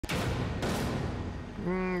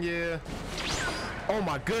Yeah. Oh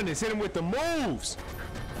my goodness, hit him with the moves.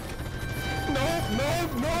 No.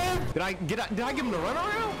 Did I give him the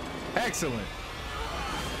runaround? Excellent.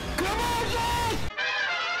 Come on, John!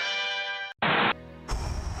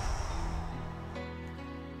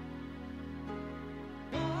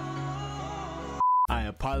 I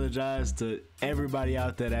apologize to everybody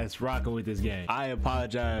out there that's rocking with this game. I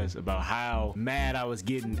apologize about how mad I was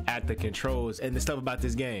getting at the controls and the stuff about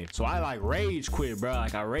this game. So I like rage quit, bro.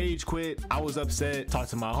 Like I rage quit. I was upset.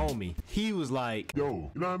 Talked to my homie. He was like,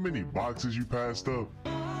 yo, you know how many boxes you passed up?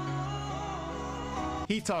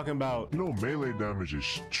 He talking about, you know, melee damage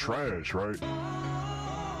is trash, right?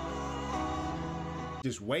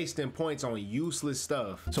 Just wasting points on useless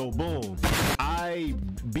stuff. So boom, I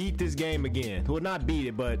beat this game again. Well, not beat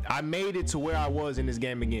it, but I made it to where I was in this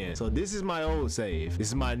game again. So this is my old save. This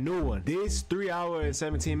is my new one. This 3-hour and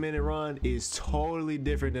 17-minute run is totally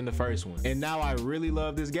different than the first one. And now I really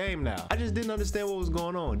love this game now. I just didn't understand what was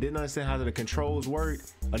going on. Didn't understand how the controls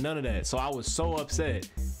worked or none of that. So I was so upset.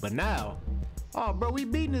 But now, oh, bro, we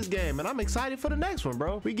beating this game, and I'm excited for the next one,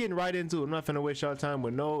 bro. We getting right into it. I'm not finna waste y'all time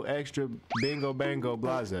with no extra bingo bango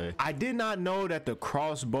blase. I did not know that the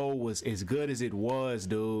crossbow was as good as it was,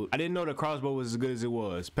 dude. I didn't know the crossbow was as good as it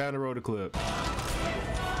was. Pound and roll the clip.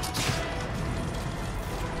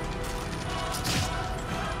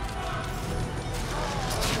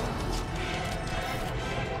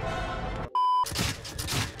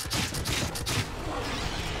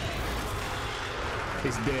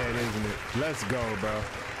 It's dead, isn't it? Let's go, bro.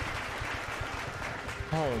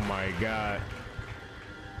 Oh my God.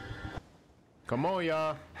 Come on,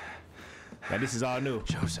 y'all. Now this is all new.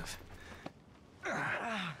 Joseph.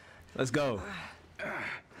 Let's go.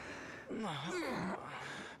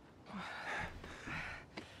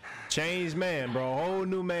 Changed man, bro. Whole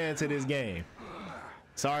new man to this game.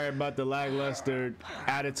 Sorry about the lackluster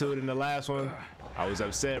attitude in the last one. I was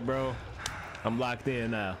upset, bro. I'm locked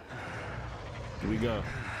in now. Here we go.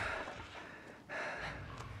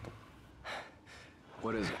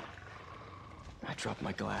 What is it? I dropped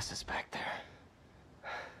my glasses back there.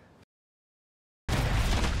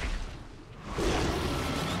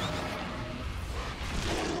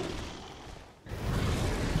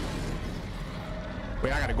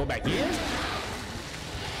 Wait, I gotta go back in?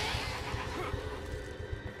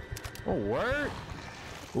 Oh, word?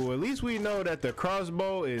 Well, at least we know that the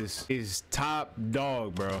crossbow is top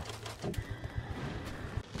dog, bro.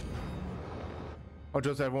 Oh,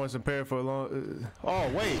 Joseph, everyone's prepared for a long. Oh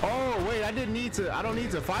wait, I don't need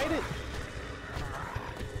to fight it.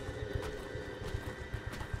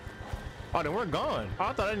 Oh, then we're gone. Oh,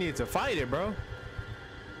 I thought I needed to fight it, bro.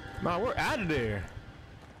 Nah, we're out of there.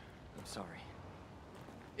 I'm sorry.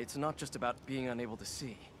 It's not just about being unable to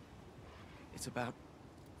see. It's about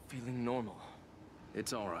feeling normal.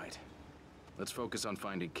 It's all right. Let's focus on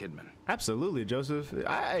finding Kidman. Absolutely, Joseph.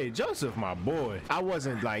 Hey, Joseph, my boy. I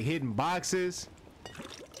wasn't like hitting boxes.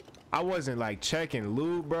 I wasn't like checking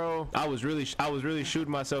loot, bro. I was really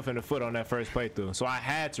shooting myself in the foot on that first playthrough. So I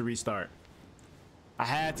had to restart. I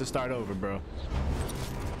had to start over, bro.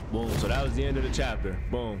 Boom. So that was the end of the chapter.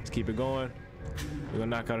 Boom. Let's keep it going. We're gonna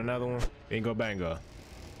knock out another one. Bingo bango.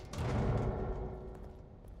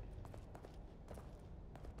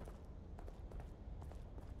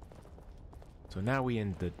 So now we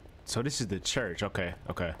in the, so this is the church. Okay.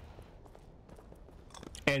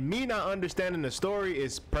 And me not understanding the story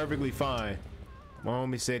is perfectly fine. My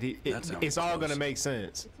homie said it's all gonna make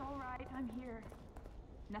sense. It's all right. I'm here.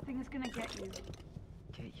 Nothing is gonna get you.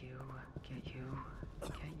 Get you.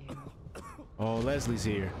 Oh, Leslie's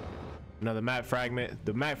here. Another map fragment.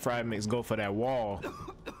 The map fragments go for that wall.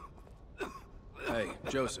 Hey,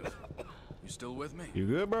 Joseph. You still with me? You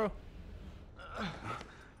good, bro?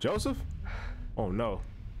 Joseph? Oh no.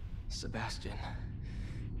 Sebastian,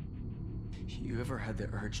 you ever had the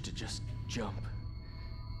urge to just jump?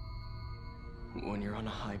 When you're on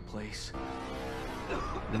a high place?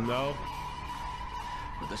 No.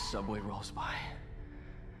 Or the subway rolls by?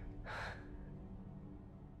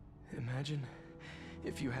 Imagine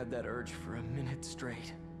if you had that urge for a minute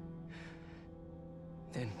straight.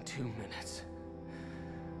 Then 2 minutes.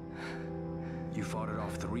 You fought it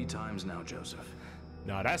off 3 times now, Joseph.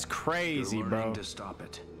 No, that's crazy, You're bro. learning to stop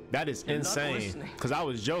it. That is You're not insane. listening. Cause I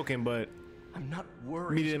was joking, but I'm not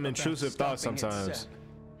worried. me them about intrusive thoughts stopping it, sometimes. Seb.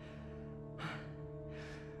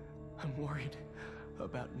 I'm worried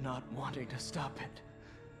about not wanting to stop it.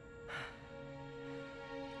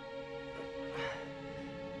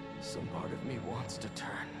 Some part of me wants to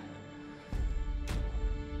turn. I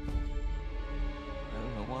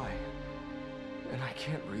don't know why. And I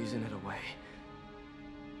can't reason it away.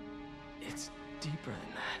 It's deeper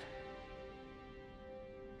than that.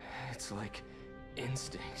 It's like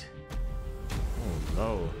instinct. Oh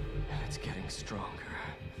no. And it's getting stronger.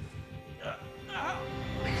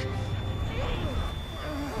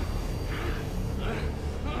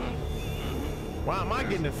 Why am I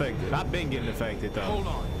getting affected? I've been getting affected though. Hold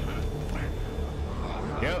on.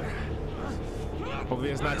 Yep. Hopefully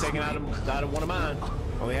it's not taking out of one of mine.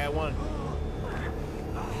 Only had one.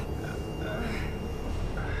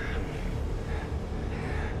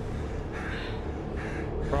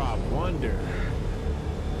 Bro, I wonder.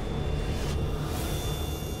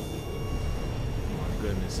 Oh my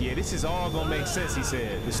goodness. Yeah, this is all gonna make sense, he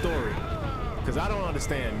said, the story. Because I don't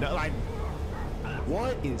understand. Like,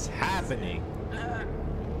 what is happening?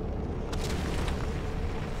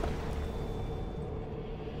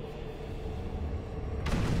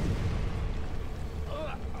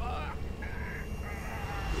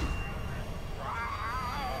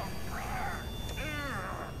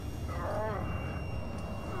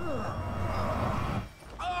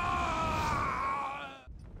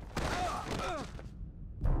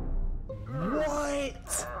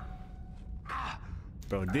 What?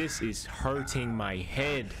 Bro, this is hurting my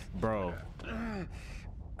head, bro.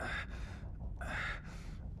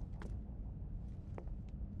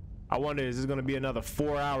 I wonder, is this gonna be another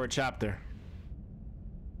 4-hour chapter?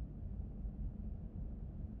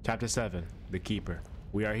 Chapter 7, The Keeper.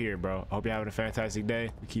 We are here, bro. Hope you're having a fantastic day.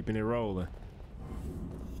 We're keeping it rolling.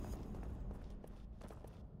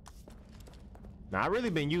 Now, I've really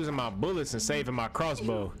been using my bullets and saving my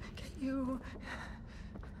crossbow.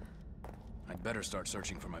 I'd better start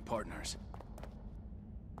searching for my partners.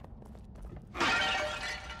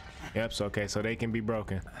 Yep, so okay, so they can be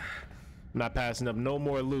broken. I'm not passing up no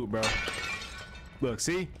more loot, bro. Look,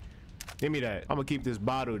 see? Give me that. I'm gonna keep this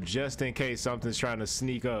bottle just in case something's trying to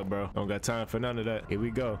sneak up, bro. Don't got time for none of that. Here we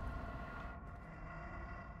go.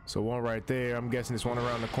 So one right there. I'm guessing this one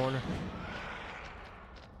around the corner.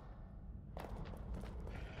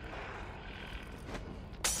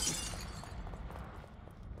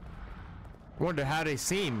 Wonder how they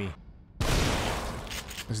seen me.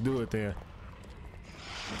 Let's do it then.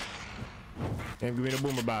 And give me the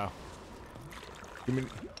boomer bow. Give me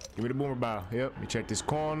the boomer bow. Yep. Let me check this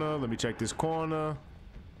corner. Let me check this corner.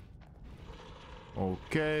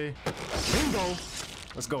 Okay. Bingo.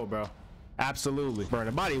 Let's go, bro. Absolutely. Burn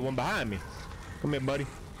the body one behind me. Come here, buddy.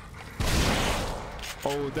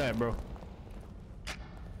 Oh, with that, bro.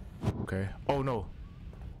 Okay. Oh no.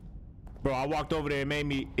 Bro, I walked over there and made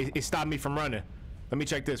me, it stopped me from running. Let me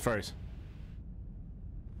check this first.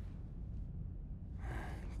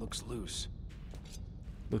 Looks loose.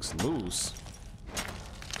 Looks loose.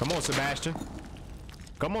 Come on, Sebastian.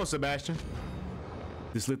 Come on, Sebastian.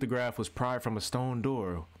 This lithograph was pried from a stone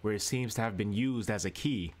door where it seems to have been used as a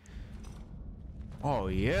key. Oh,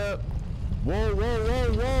 yep. Whoa, whoa,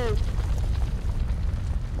 whoa, whoa.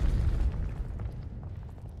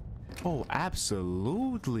 Oh,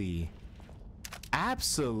 absolutely.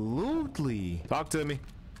 Absolutely. Talk to me.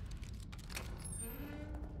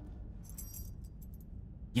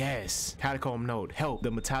 Yes. Catacomb note. Help.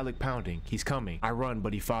 The metallic pounding. He's coming. I run,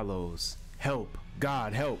 but he follows. Help.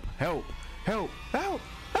 God, help. Help. Help. Help.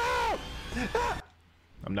 Help. Help.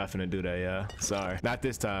 I'm not finna do that, yeah. Sorry. Not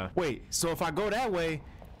this time. Wait, so if I go that way,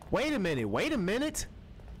 wait a minute. Wait a minute.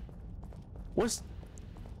 What's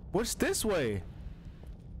this way?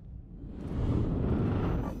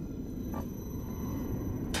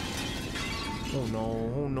 Oh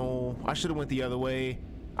no, oh no. I should have went the other way.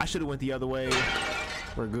 I should have went the other way.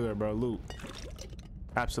 We're good, bro. Loot.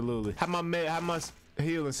 Absolutely. How my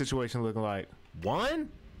healing situation looking like? 1?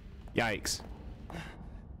 Yikes.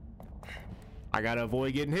 I gotta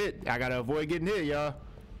avoid getting hit. I gotta avoid getting hit, y'all.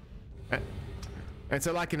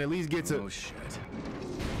 Until I can at least get to. Oh shit.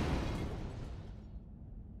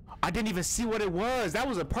 I didn't even see what it was. That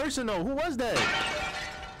was a person though. Who was that?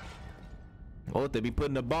 Oh, they be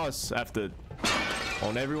putting the boss after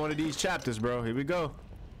on every one of these chapters, bro. Here we go.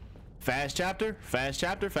 Fast chapter, fast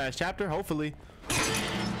chapter, fast chapter. Hopefully.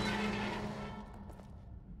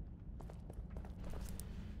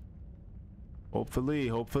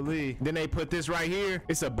 Hopefully. Then they put this right here.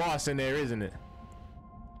 It's a boss in there, isn't it?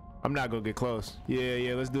 I'm not gonna get close.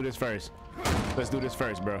 Yeah. Let's do this first. Let's do this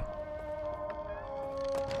first, bro.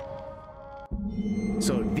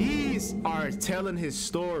 So these are telling his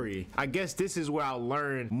story. I guess this is where I'll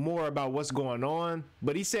learn more about what's going on.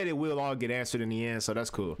 But he said it will all get answered in the end, so that's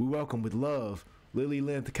cool. We welcome with love, Lily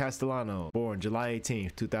Lynn Castellano, born July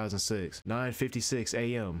 18th, 2006, 9:56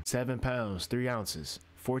 a.m., 7 pounds, 3 ounces,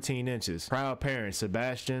 14 inches. Proud parents,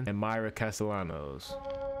 Sebastian and Myra Castellanos.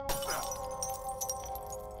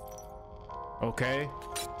 Okay.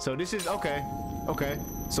 So this is okay. Okay.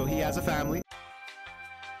 So he has a family.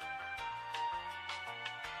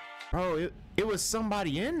 Bro, it was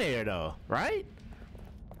somebody in there though, right?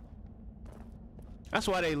 That's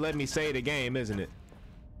why they let me save the game, isn't it?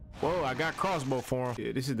 Whoa, I got crossbow for him.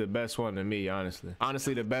 Yeah, this is the best one to me, honestly.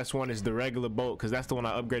 Honestly, the best one is the regular bolt because that's the one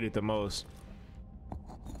I upgraded the most.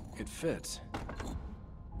 It fits.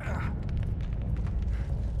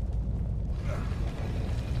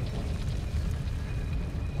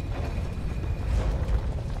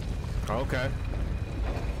 Okay.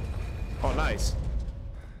 Oh, nice.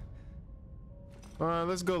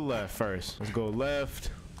 Let's go left first. Let's go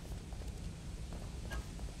left.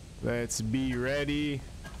 Let's be ready.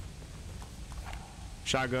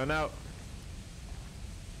 Shotgun out.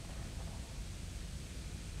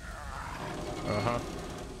 Uh-huh.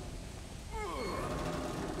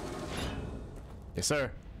 Yes,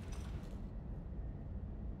 sir.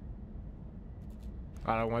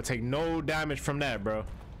 I don't want to take no damage from that, bro.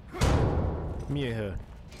 Me in here.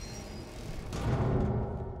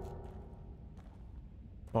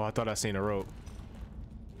 Oh, I thought I seen a rope.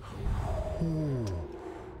 Ooh.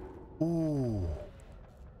 Ooh.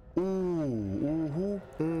 Ooh.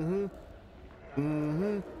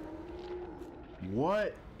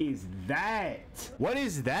 What is that? What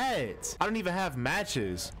is that? I don't even have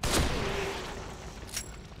matches.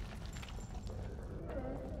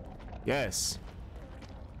 Yes.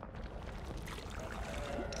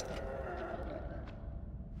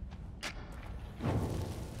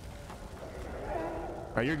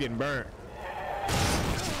 Oh, you're getting burnt.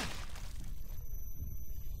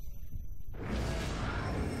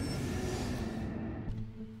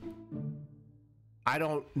 I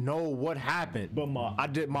don't know what happened, but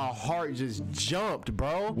my heart just jumped,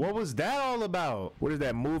 bro. What was that all about? What is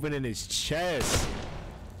that moving in his chest?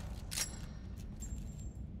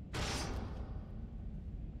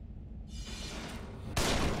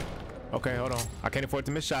 Okay, hold on. I can't afford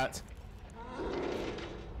to miss shots.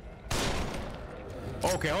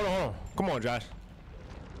 Okay, hold on. Come on, Josh.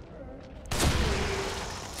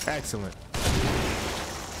 Excellent.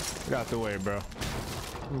 Get out the way, bro.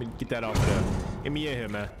 Let me get that off of there. Get me in here,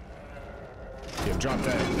 man. Yeah, drop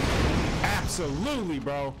that. Absolutely,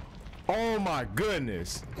 bro. Oh my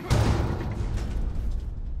goodness.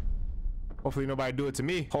 Hopefully nobody do it to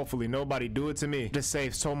me. Hopefully nobody do it to me. Just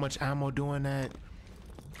save so much ammo doing that.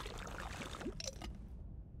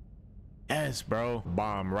 Yes, bro.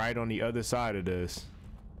 Bomb right on the other side of this.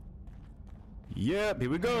 Yep, here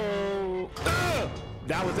we go.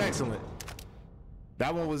 That was excellent.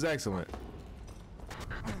 That one was excellent.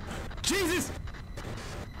 Jesus!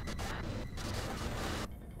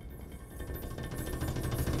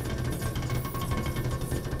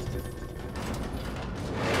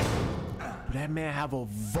 That man have a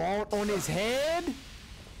vault on his head?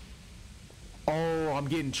 Oh, I'm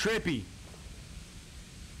getting trippy.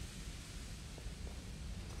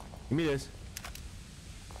 Give me this.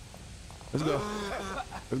 Let's go.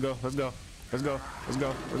 Let's go. Let's go. Let's go. Let's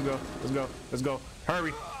go. Let's go. Let's go. Let's go.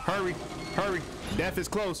 Hurry. Hurry. Hurry. Death is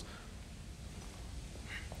close.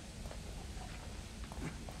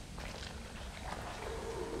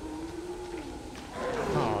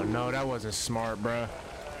 Oh no, that wasn't smart, bruh.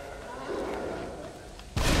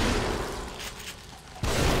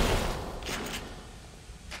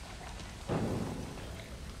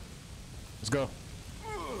 Let's go.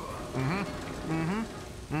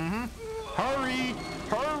 Hurry!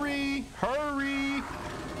 Hurry! Hurry!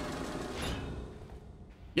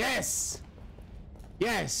 Yes!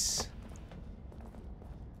 Yes!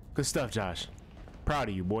 Good stuff, Josh. Proud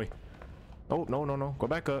of you, boy. Oh, no, no, no. Go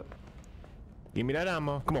back up. Give me that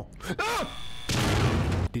ammo. Come on. Ah!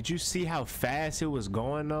 Did you see how fast it was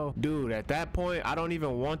going, though? Dude, at that point, I don't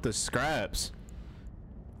even want the scraps.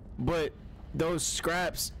 But those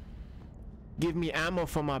scraps give me ammo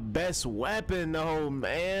for my best weapon, though,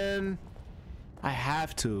 man. I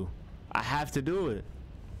have to do it.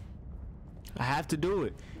 I have to do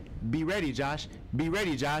it. Be ready, Josh. Be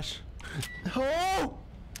ready, Josh. Oh!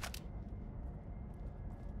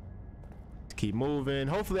 Keep moving.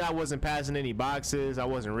 Hopefully I wasn't passing any boxes. I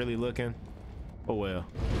wasn't really looking. Oh well.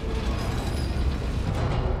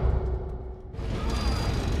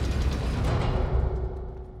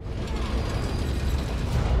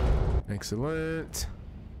 Excellent.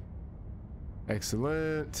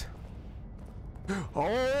 Excellent.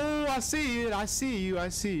 Oh, I see it. I see you. I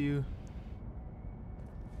see you.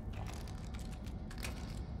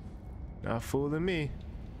 Not fooling me.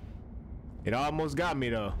 It almost got me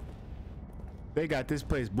though. They got this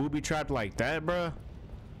place booby trapped like that, bruh.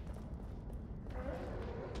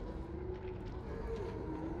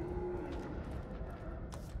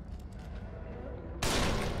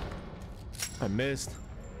 I missed.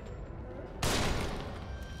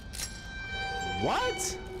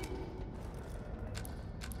 What?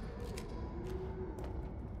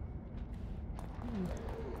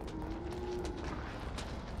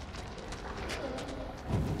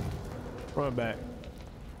 Run back.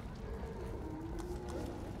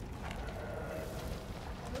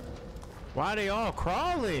 Why are they all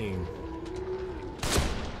crawling?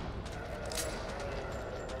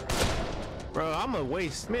 Bro, I'm gonna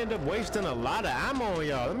waste. Me end up wasting a lot of ammo on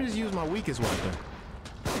y'all. Let me just use my weakest weapon.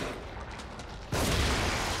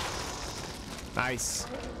 Nice.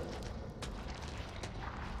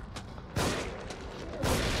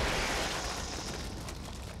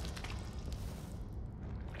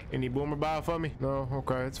 Any boomer bio for me? No,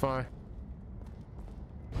 okay, it's fine.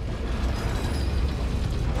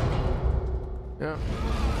 Yeah.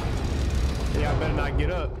 Y'all better not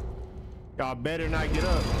get up. Y'all better not get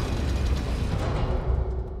up.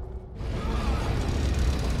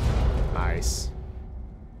 Nice.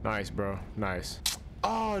 Nice, bro. Nice.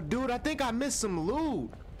 Oh, dude, I think I missed some loot.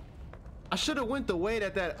 I should have went the way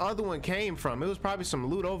that other one came from. It was probably some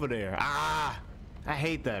loot over there. Ah, I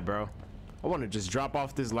hate that, bro. I want to just drop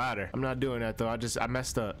off this ladder. I'm not doing that, though. I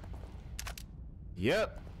messed up.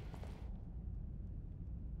 Yep.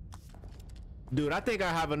 Dude, I think I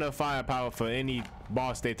have enough firepower for any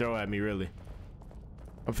boss they throw at me, really.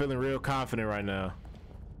 I'm feeling real confident right now.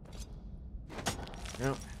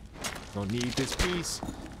 Yep. Don't need this piece.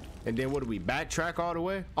 And then what do we backtrack all the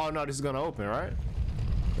way? Oh no, this is gonna open, right?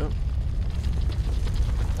 Yep.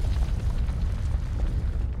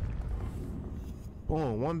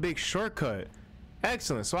 Oh, one big shortcut.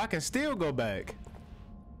 Excellent. So I can still go back.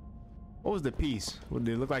 What was the piece? What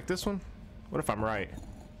did it look like? This one? What if I'm right?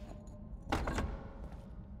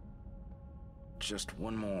 Just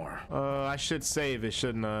one more. I should save it,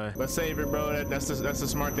 shouldn't I? Let's save it, bro. That's the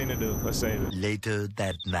smart thing to do. Let's save it. Later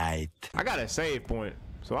that night. I got a save point,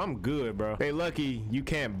 so I'm good, bro. They lucky you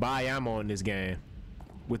can't buy ammo in this game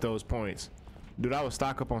with those points. Dude, I would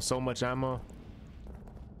stock up on so much ammo.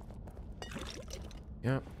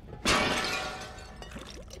 Yep.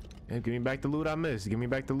 Yeah, give me back the loot I missed. Give me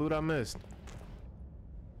back the loot I missed.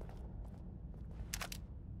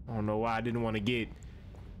 I don't know why I didn't want to get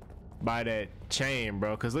by that chain,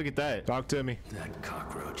 bro, because look at that. Talk to me. That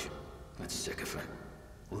cockroach. That sycophant.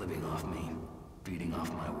 Living off me. Feeding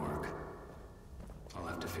off my work. I'll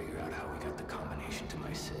have to figure out how we got the combination to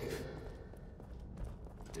my safe.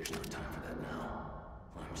 There's no time for that now.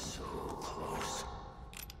 I'm so close.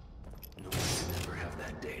 No one can ever have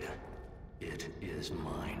that data. It is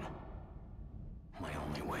mine. My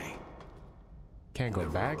only way. Can't go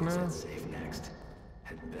back Whoever now? opens that safe next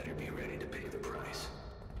had better be ready to pay the price.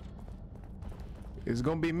 It's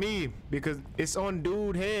gonna be me because it's on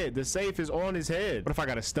dude head. The safe is on his head. What if I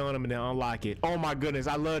gotta stun him and then unlock it? Oh my goodness,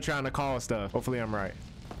 I love trying to call stuff. Hopefully I'm right.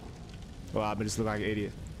 Well, I just look like an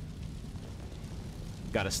idiot.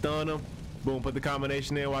 Gotta stun him. Boom, put the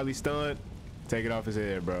combination in while he's stunned. Take it off his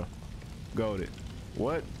head, bro. Goated.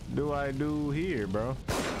 What do I do here, bro?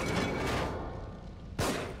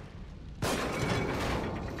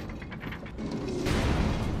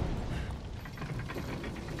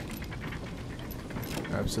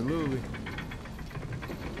 Absolutely.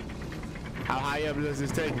 How high up does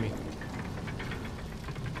this take me?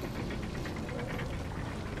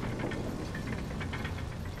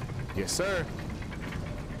 Yes, sir.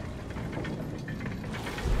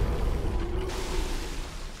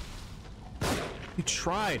 You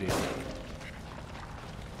tried it.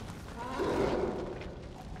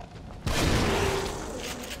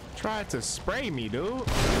 Tried to spray me, dude.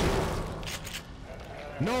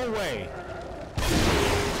 No way.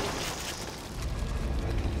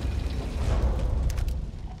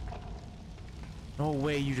 No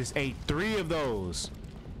way you just ate 3 of those.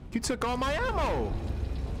 You took all my ammo.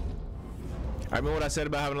 I remember what I said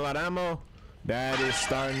about having a lot of ammo? That is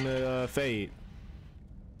starting to fade.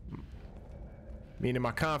 Meaning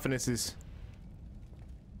my confidence is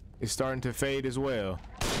starting to fade as well.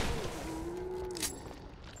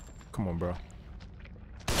 Come on, bro.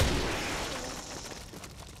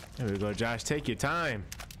 There we go, Josh. Take your time.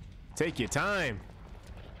 Take your time.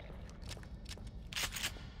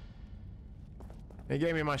 They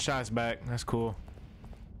gave me my shots back. That's cool.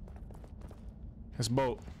 Let's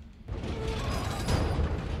bolt.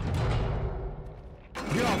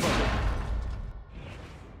 Get off of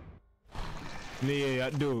it. Yeah,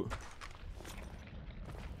 dude.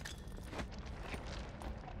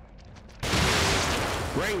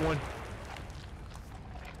 Great one.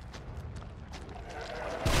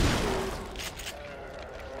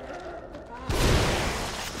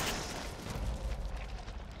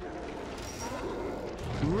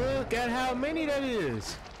 Look at how many that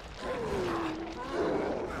is.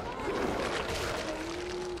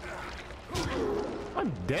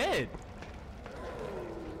 I'm dead.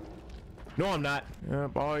 No, I'm not.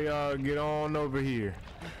 Yep, all y'all get on over here.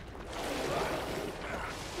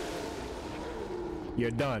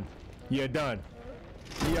 You're done. You're done.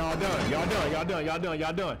 Y'all done. Y'all done. Y'all done. Y'all done.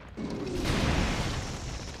 Y'all done.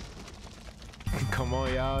 Come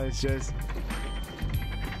on, y'all. It's just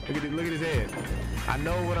look at it. Look at his head. I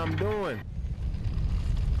know what I'm doing.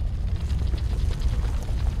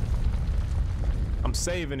 I'm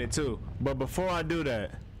saving it too. But before I do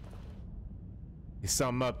that, there's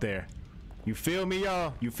something up there. You feel me,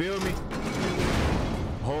 y'all? You feel me?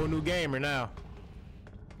 A whole new gamer now.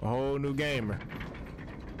 A whole new gamer.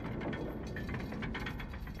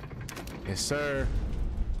 Yes, sir.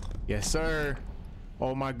 Yes, sir.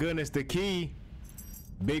 Oh my goodness, the key.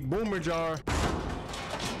 Big boomer jar.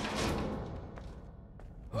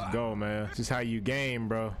 Let's go, man. This is how you game,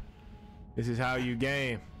 bro. This is how you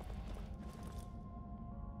game.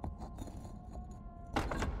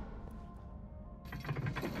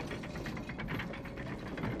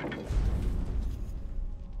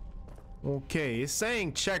 Okay, it's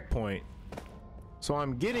saying checkpoint. So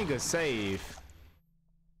I'm getting a save.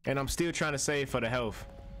 And I'm still trying to save for the health.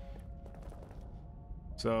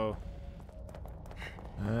 So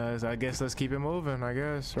I guess let's keep it moving, I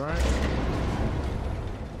guess, right?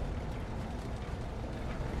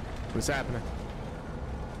 What's happening?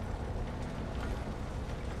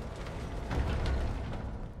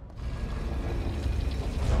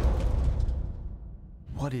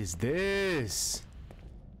 What is this?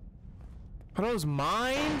 Are those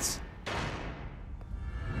mines?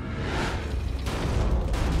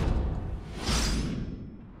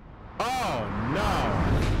 Oh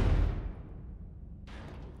no.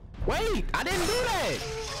 Wait, I didn't do that.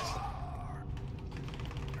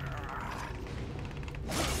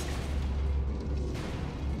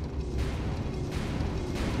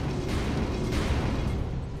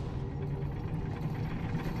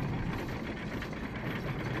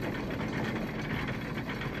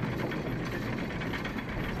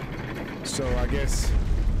 So I guess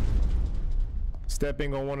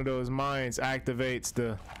stepping on one of those mines activates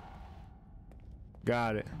the...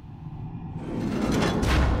 Got it.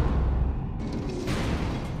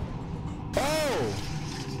 Oh!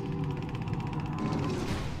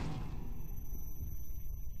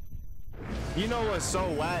 You know what's so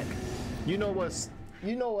whack? You know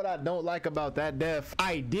what I don't like about that death?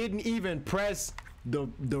 I didn't even press the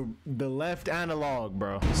left analog,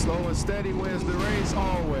 bro. Slow and steady wins the race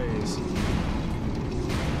always.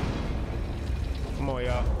 Come on,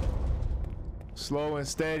 y'all. Slow and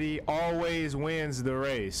steady always wins the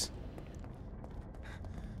race.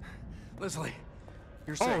 Leslie,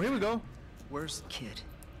 you're safe. Oh, here we go. Where's Kid.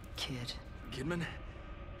 Kidman?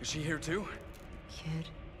 Is she here too? Kid.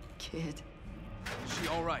 Is she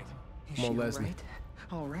all right? Is Come on, she Leslie.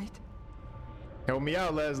 All right? Help me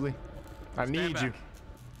out, Leslie. I need you. Back.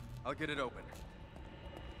 I'll get it open.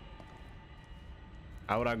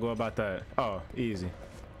 How would I go about that? Oh, easy.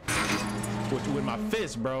 With my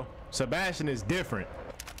fist, bro. Sebastian is different.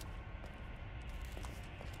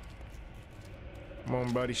 Come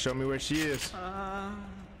on, buddy. Show me where she is.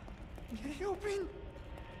 Get it open.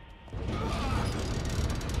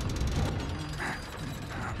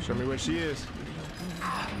 Show me where she is.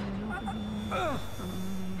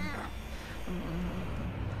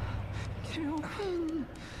 Get it open.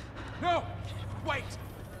 No! Wait!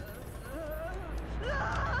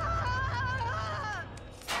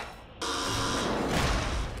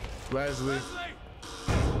 Leslie.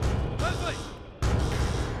 Leslie!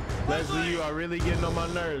 Leslie, you are really getting on my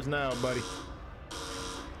nerves now, buddy.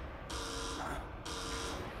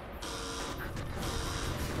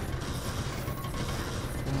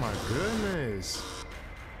 Oh my goodness.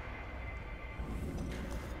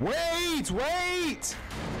 Wait!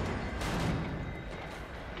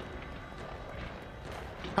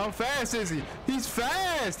 How fast is he? He's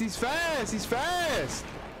fast!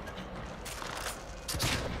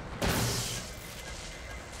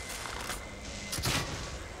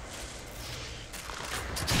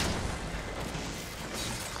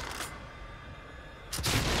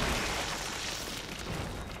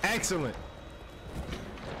 Excellent.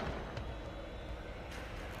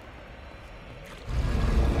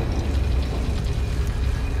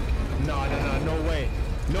 No way.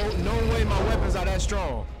 No way my weapons are that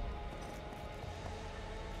strong.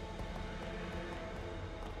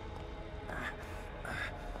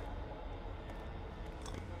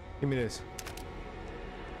 Give me this.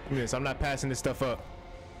 I'm not passing this stuff up.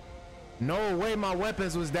 No way my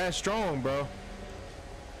weapons was that strong, bro.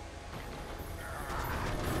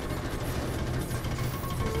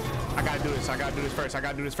 gotta do this. I gotta do this first. I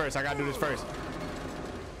gotta do this first. I gotta do this first.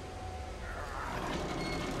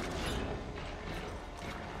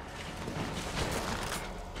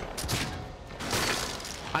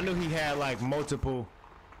 I knew he had like multiple.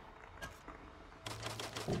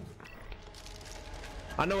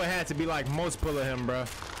 I know it had to be like multiple of him, bro.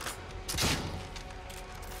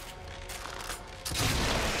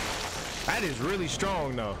 That is really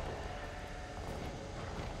strong though.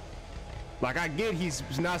 Like I get he's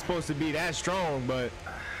not supposed to be that strong, but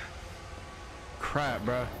crap,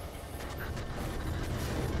 bro.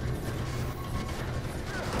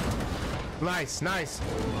 Nice, nice.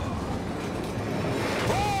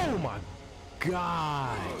 Oh my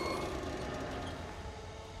God.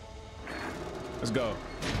 Let's go.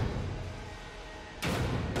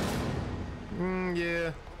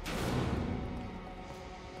 Yeah.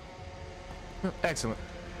 Excellent.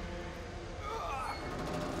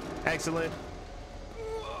 Excellent.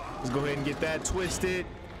 Let's go ahead and get that twisted.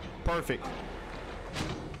 Perfect.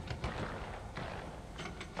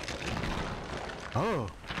 Oh.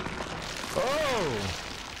 Oh.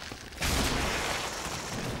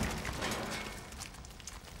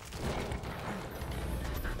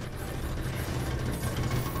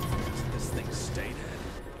 This thing stay dead.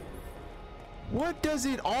 What does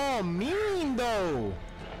it all mean though?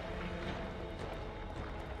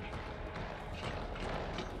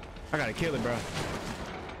 I gotta kill it, bro.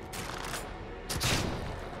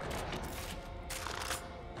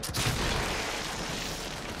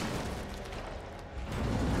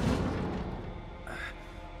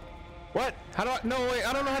 What? How do I? No, wait,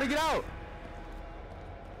 I don't know how to get out.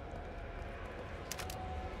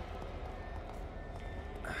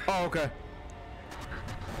 Oh, okay.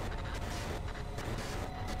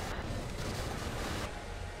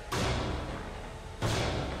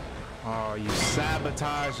 Oh, you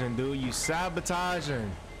sabotaging, dude. You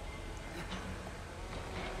sabotaging.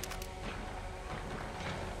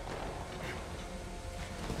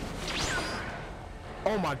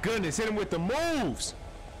 Oh my goodness, hit him with the moves.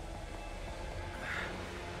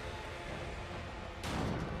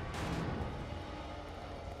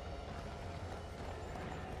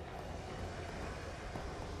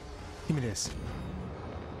 Give me this.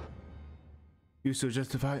 You still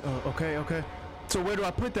justify? Oh, okay, okay. So where do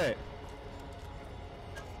I put that?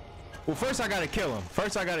 Well, first I gotta kill him.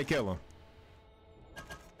 First I gotta kill him.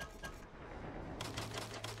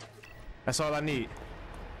 That's all I need.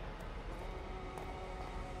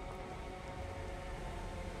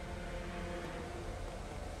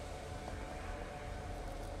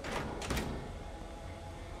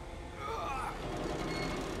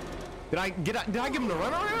 Did I give him the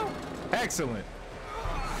runaround? Excellent.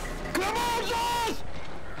 Come on, Josh!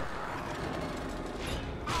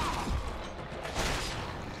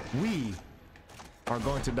 We are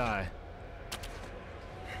going to die.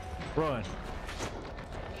 Run.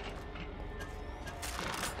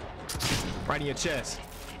 Right in your chest.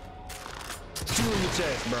 2 in your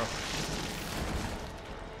chest, bro.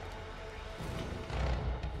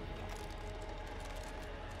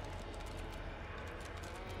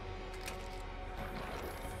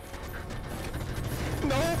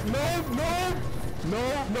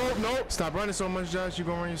 No. Stop running so much, Josh. You're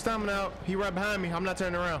gonna run your stamina out. He right behind me. I'm not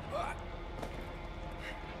turning around.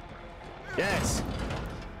 Yes.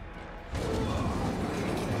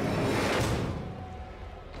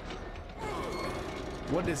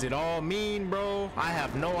 What does it all mean, bro? I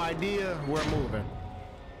have no idea. We're moving.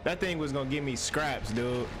 That thing was gonna give me scraps,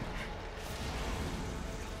 dude.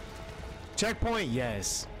 Checkpoint?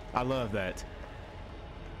 Yes. I love that.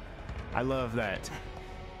 I love that.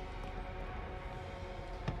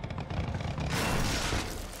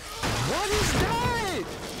 What is that?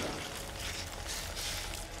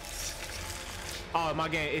 Oh, my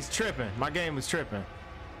game, it's tripping. My game was tripping.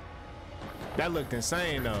 That looked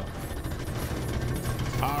insane though.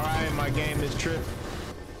 All right, my game is tripping.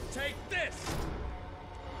 Take this.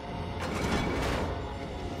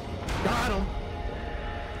 Got him.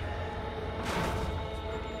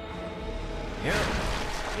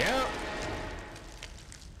 Yep.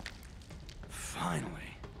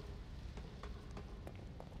 Finally.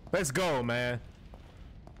 Let's go, man.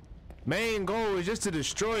 Main goal is just to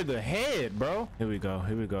destroy the head, bro. Here we go.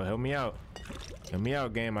 Help me out. Help me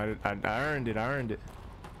out, game. I earned it.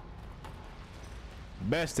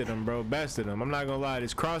 Bested him, bro. Bested him. I'm not gonna lie.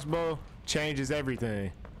 This crossbow changes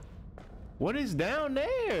everything. What is down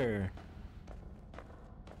there?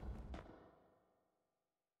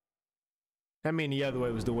 That mean the other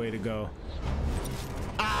way was the way to go.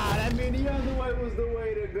 Ah, that mean the other way was the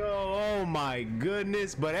way to go. Oh my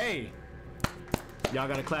goodness. But hey, y'all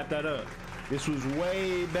gotta clap that up. This was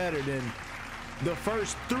way better than the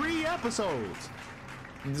first 3 episodes.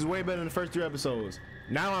 This is way better than the first 3 episodes.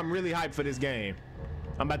 Now I'm really hyped for this game.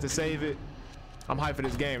 I'm about to save it. I'm hyped for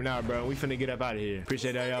this game now, bro. We finna get up out of here.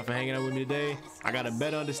 Appreciate all y'all for hanging out with me today. I got a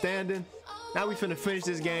better understanding. Now we finna finish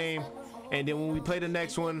this game. And then when we play the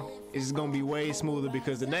next one, it's gonna be way smoother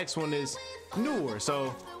because the next one is newer.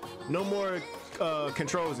 So no more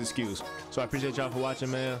controls excuse. So I appreciate y'all for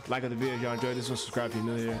watching, man. Like the video if y'all enjoyed this one. Subscribe if you're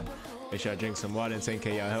new here. Make sure y'all drink some water and take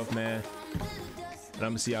care of y'all health, man. And I'm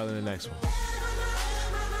gonna see y'all in the next one.